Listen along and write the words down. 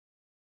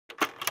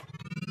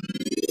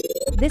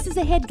This is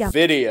a Headgum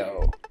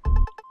video.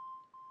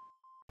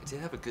 I did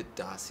have a good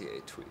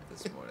dossier tweet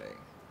this morning,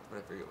 but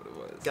I forget what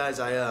it was. Guys,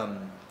 I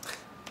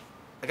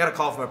got a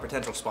call from a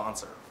potential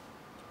sponsor.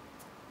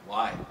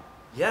 Why?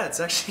 Yeah,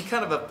 it's actually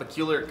kind of a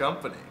peculiar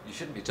company. You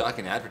shouldn't be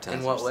talking to advertisers.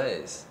 In what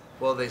ways?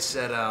 Well, they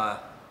said,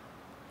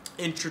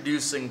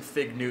 introducing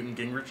Fig Newton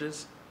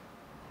Gingriches.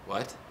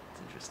 What?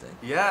 That's interesting.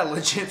 Yeah,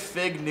 legit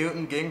Fig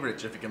Newton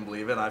Gingrich, if you can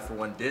believe it. I, for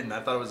one, didn't. I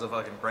thought it was a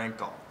fucking prank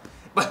call.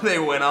 But they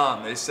went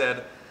on. They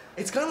said,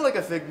 it's kind of like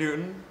a Fig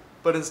Newton,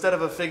 but instead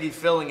of a figgy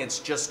filling, it's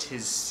just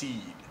his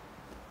seed.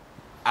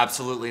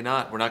 Absolutely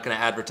not. We're not going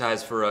to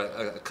advertise for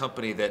a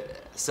company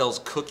that sells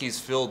cookies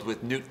filled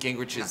with Newt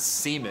Gingrich's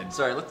semen.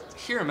 Sorry,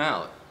 let's hear him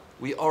out.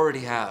 We already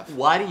have.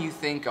 Why do you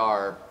think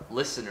our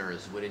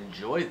listeners would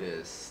enjoy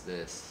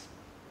this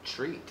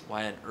treat?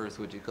 Why on earth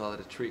would you call it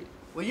a treat?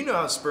 Well, you know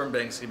how sperm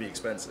banks can be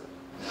expensive.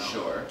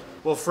 Sure.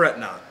 Well, fret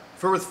not.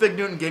 For with Fig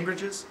Newton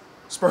Gingriches,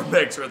 sperm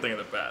banks are a thing of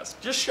the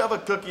past. Just shove a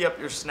cookie up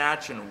your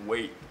snatch and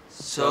wait.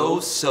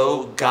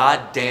 So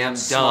goddamn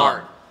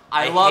Smart. dumb.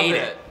 I love hate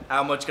it.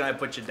 How much can I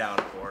put you down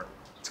for?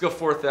 Let's go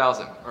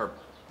 4,000 or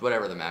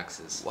whatever the max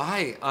is.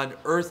 Why on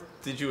earth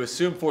did you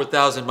assume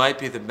 4,000 might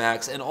be the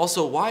max? And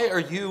also, why are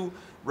you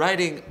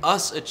writing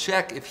us a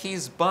check if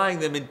he's buying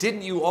them? And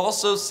didn't you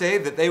also say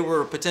that they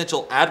were a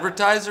potential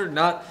advertiser,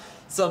 not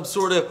some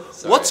sort of...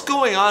 Sorry. What's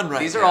going on right now?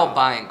 These are all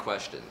buying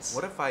questions.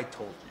 What if I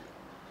told you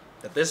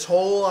that this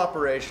whole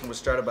operation was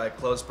started by a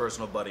close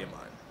personal buddy of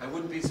mine? I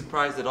wouldn't be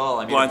surprised at all.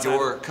 I mean, Blindsided?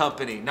 your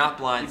company, not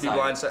blindsided. You'd be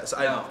blindsided. So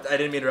No. I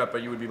didn't mean to interrupt,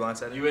 but you would be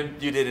blindsided?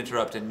 You did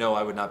interrupt, and no,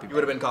 I would not be. You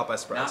would have been caught by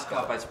surprise. Not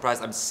caught by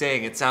surprise. I'm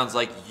saying it sounds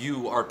like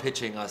you are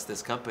pitching us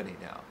this company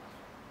now.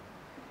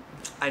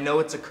 I know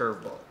it's a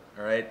curveball,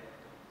 all right?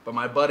 But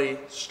my buddy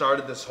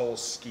started this whole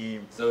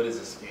scheme. So it is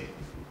a scheme.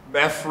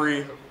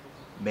 Meffrey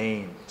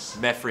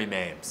Mames. Meffrey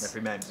Mames.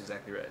 Meffrey Mames,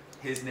 exactly right.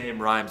 His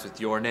name rhymes with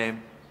your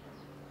name.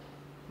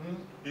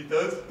 He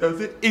does?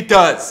 Does it? It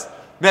does.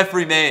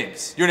 Meffrey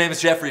Mames. Your name is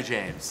Geoffrey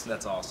James.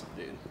 That's awesome,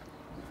 dude.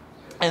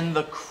 And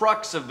the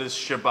crux of this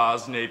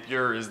Shabazz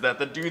Napier is that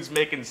the dude's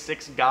making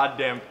 6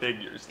 goddamn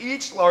figures,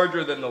 each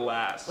larger than the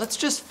last. Let's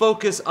just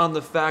focus on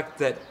the fact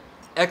that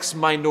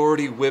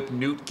ex-minority whip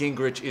Newt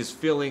Gingrich is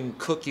filling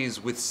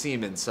cookies with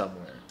semen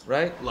somewhere,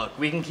 right? Look,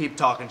 we can keep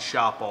talking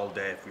shop all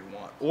day if we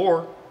want.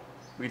 Or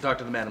we can talk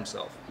to the man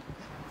himself.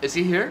 Is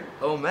he here?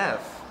 Oh,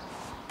 Meth.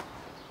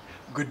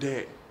 Good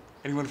day.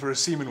 Anyone for a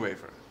semen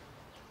wafer?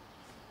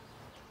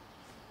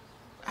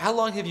 How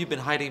long have you been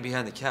hiding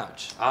behind the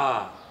couch?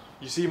 Ah,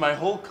 you see, my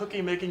whole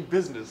cookie-making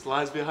business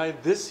lies behind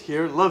this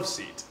here love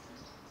seat.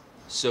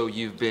 So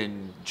you've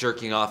been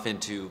jerking off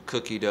into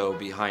cookie dough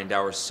behind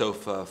our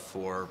sofa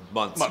for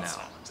months now.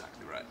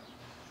 Exactly right.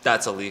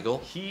 That's illegal.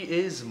 He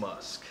is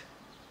Musk.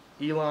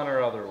 Elon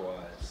or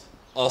otherwise.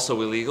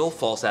 Also illegal,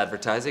 false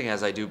advertising,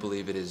 as I do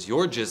believe it is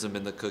your jism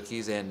in the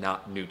cookies and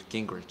not Newt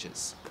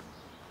Gingrich's.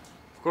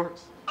 Of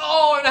course.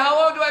 Oh, and how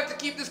long do I have to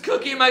keep this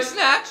cookie in my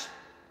snatch?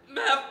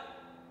 Meth.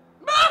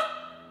 Meth!